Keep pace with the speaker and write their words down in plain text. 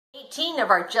18 of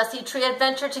our Jesse Tree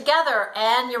adventure together.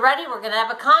 And you ready? We're going to have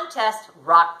a contest.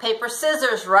 Rock, paper,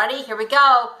 scissors. Ready? Here we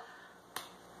go.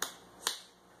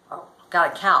 Oh,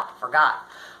 got to count. Forgot.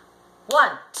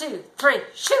 1, 2, 3,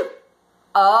 shoot.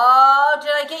 Oh, did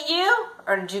I get you?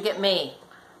 Or did you get me?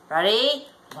 Ready?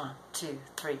 1, 2,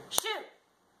 3, shoot.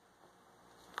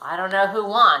 I don't know who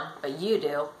won, but you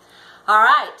do. All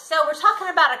right, so we're talking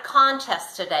about a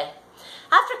contest today.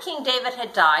 After King David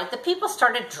had died, the people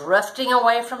started drifting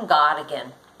away from God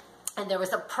again. And there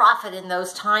was a prophet in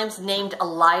those times named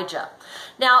Elijah.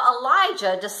 Now,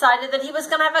 Elijah decided that he was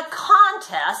going to have a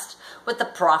contest with the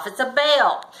prophets of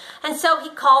Baal. And so he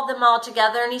called them all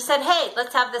together and he said, hey,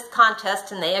 let's have this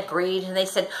contest. And they agreed. And they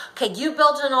said, okay, you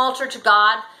build an altar to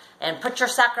God and put your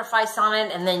sacrifice on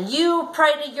it. And then you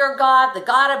pray to your God, the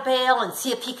God of Baal, and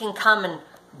see if he can come and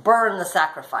burn the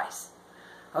sacrifice.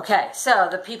 Okay, so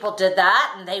the people did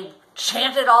that, and they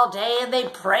chanted all day, and they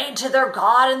prayed to their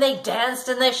God, and they danced,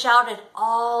 and they shouted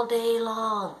all day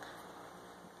long.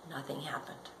 Nothing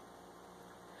happened.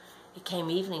 It came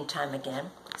evening time again,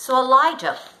 so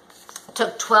Elijah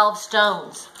took 12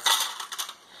 stones.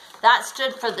 That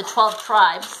stood for the 12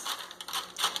 tribes,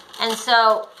 and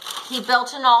so he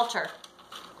built an altar.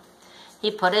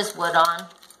 He put his wood on.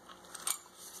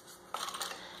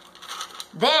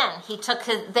 Then he took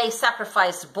they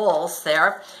sacrificed bulls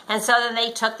there, and so then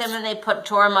they took them and they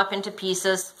tore them up into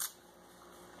pieces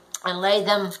and laid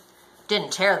them,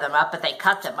 didn't tear them up, but they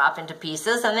cut them up into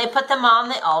pieces and they put them on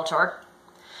the altar.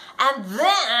 And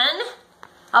then,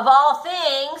 of all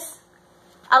things,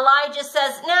 Elijah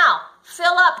says, now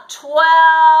fill up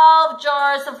 12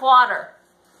 jars of water.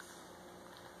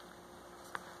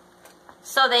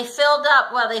 So they filled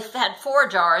up, well, they had 4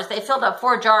 jars. They filled up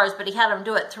 4 jars, but he had them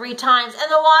do it 3 times. And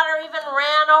the water even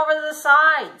ran over the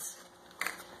sides.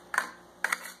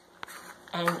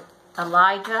 And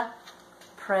Elijah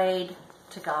prayed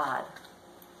to God.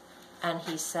 And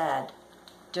he said,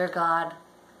 dear God,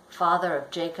 Father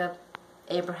of Jacob,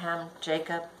 Abraham,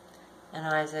 Jacob, and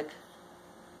Isaac,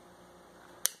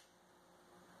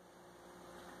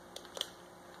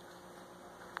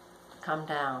 come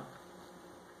down.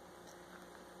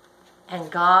 And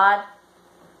God,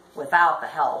 without the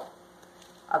help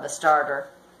of a starter,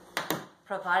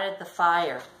 provided the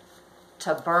fire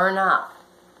to burn up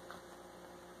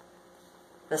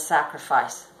the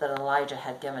sacrifice that Elijah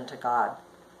had given to God.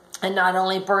 And not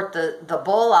only burnt the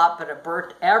bull up, but it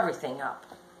burnt everything up.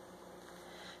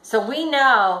 So we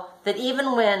know that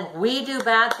even when we do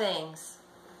bad things,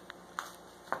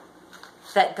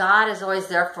 that God is always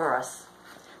there for us.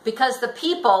 Because the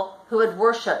people who had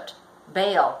worshipped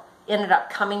Baal ended up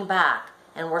coming back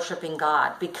and worshiping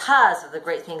God because of the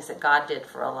great things that God did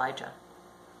for Elijah.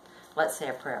 Let's say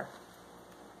a prayer.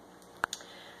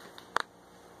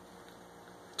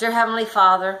 Dear Heavenly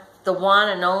Father, the one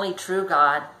and only true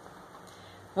God,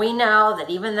 we know that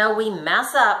even though we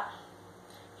mess up,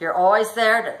 you're always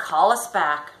there to call us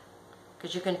back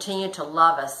because you continue to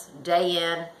love us day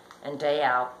in and day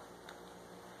out.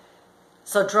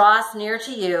 So draw us near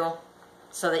to you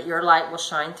so that your light will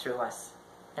shine through us.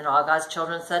 And all God's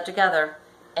children said together,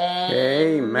 Amen.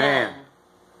 Amen.